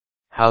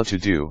How to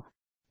do,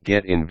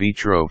 get in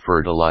vitro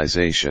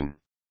fertilization.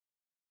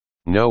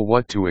 Know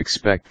what to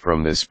expect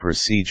from this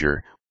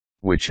procedure,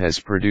 which has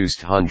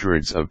produced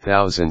hundreds of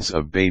thousands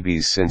of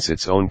babies since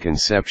its own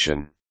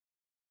conception.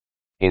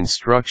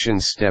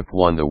 Instructions. Step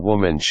 1. The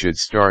woman should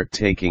start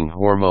taking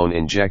hormone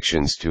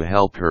injections to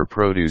help her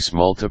produce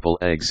multiple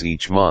eggs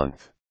each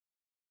month.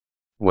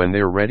 When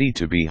they're ready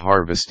to be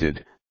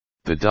harvested,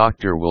 the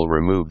doctor will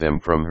remove them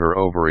from her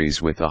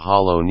ovaries with a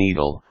hollow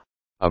needle,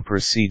 a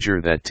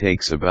procedure that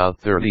takes about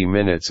 30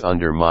 minutes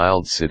under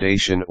mild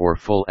sedation or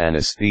full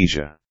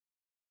anesthesia.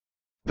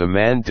 The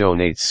man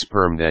donates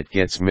sperm that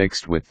gets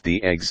mixed with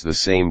the eggs the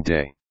same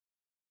day.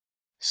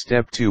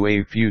 Step 2.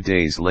 A few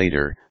days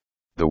later,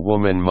 the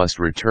woman must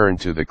return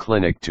to the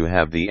clinic to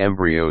have the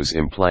embryos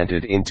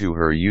implanted into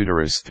her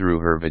uterus through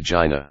her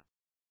vagina.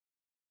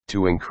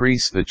 To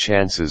increase the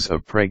chances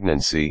of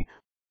pregnancy,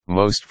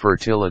 most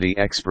fertility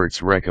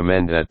experts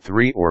recommend that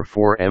 3 or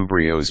 4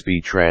 embryos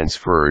be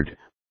transferred,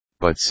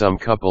 but some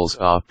couples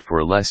opt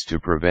for less to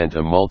prevent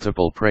a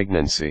multiple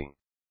pregnancy.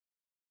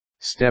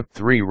 Step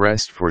 3.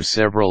 Rest for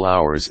several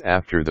hours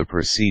after the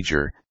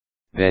procedure,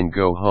 then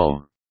go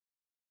home.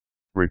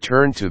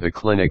 Return to the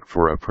clinic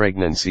for a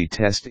pregnancy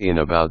test in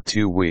about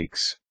 2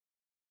 weeks.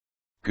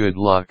 Good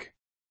luck.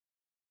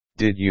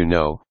 Did you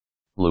know,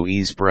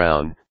 Louise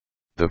Brown,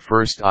 the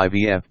first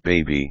IVF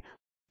baby,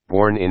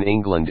 born in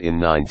England in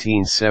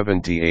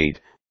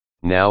 1978,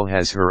 now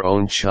has her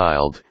own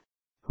child,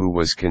 who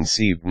was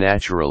conceived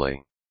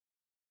naturally.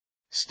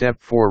 Step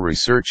 4.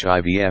 Research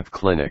IVF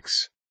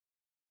clinics.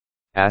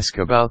 Ask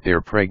about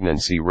their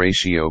pregnancy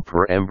ratio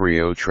per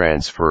embryo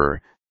transfer,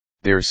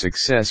 their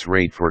success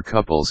rate for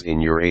couples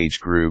in your age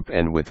group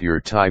and with your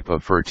type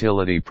of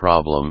fertility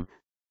problem,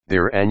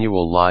 their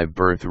annual live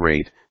birth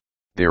rate,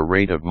 their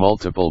rate of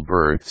multiple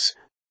births,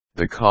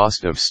 the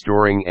cost of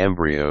storing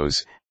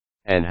embryos,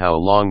 and how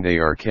long they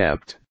are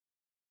kept.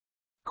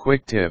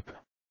 Quick tip: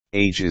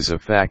 age is a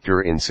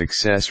factor in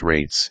success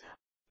rates.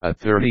 A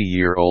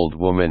 30-year-old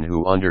woman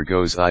who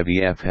undergoes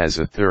IVF has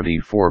a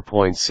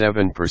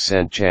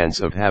 34.7% chance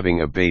of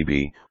having a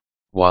baby,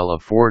 while a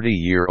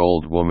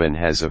 40-year-old woman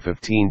has a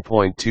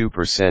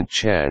 15.2%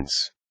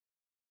 chance.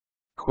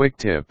 Quick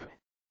tip: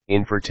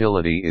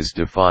 infertility is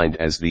defined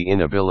as the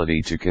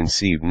inability to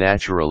conceive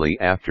naturally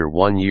after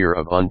 1 year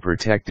of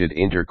unprotected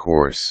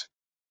intercourse.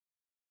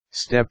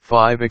 Step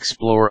 5.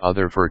 Explore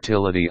other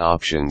fertility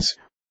options,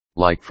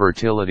 like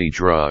fertility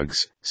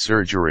drugs,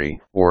 surgery,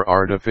 or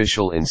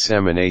artificial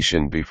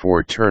insemination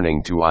before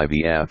turning to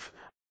IVF,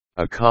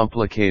 a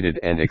complicated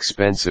and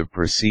expensive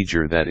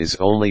procedure that is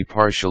only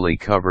partially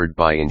covered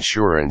by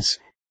insurance,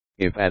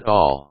 if at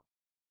all.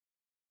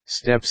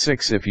 Step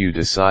 6. If you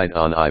decide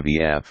on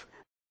IVF,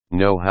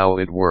 know how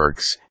it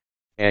works.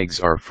 Eggs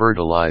are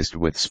fertilized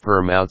with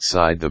sperm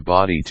outside the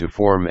body to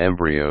form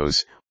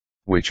embryos,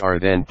 which are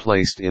then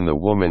placed in the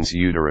woman's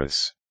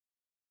uterus.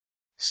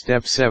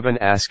 Step 7.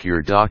 Ask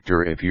your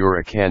doctor if you're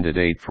a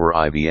candidate for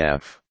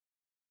IVF.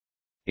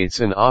 It's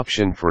an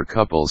option for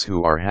couples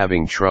who are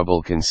having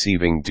trouble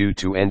conceiving due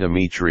to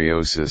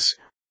endometriosis,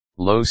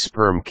 low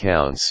sperm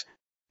counts,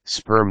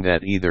 sperm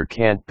that either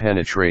can't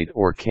penetrate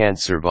or can't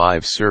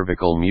survive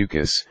cervical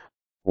mucus,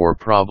 or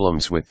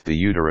problems with the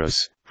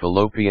uterus,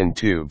 fallopian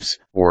tubes,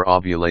 or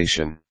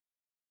ovulation.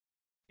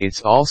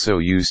 It's also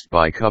used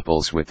by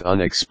couples with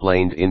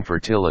unexplained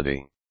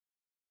infertility.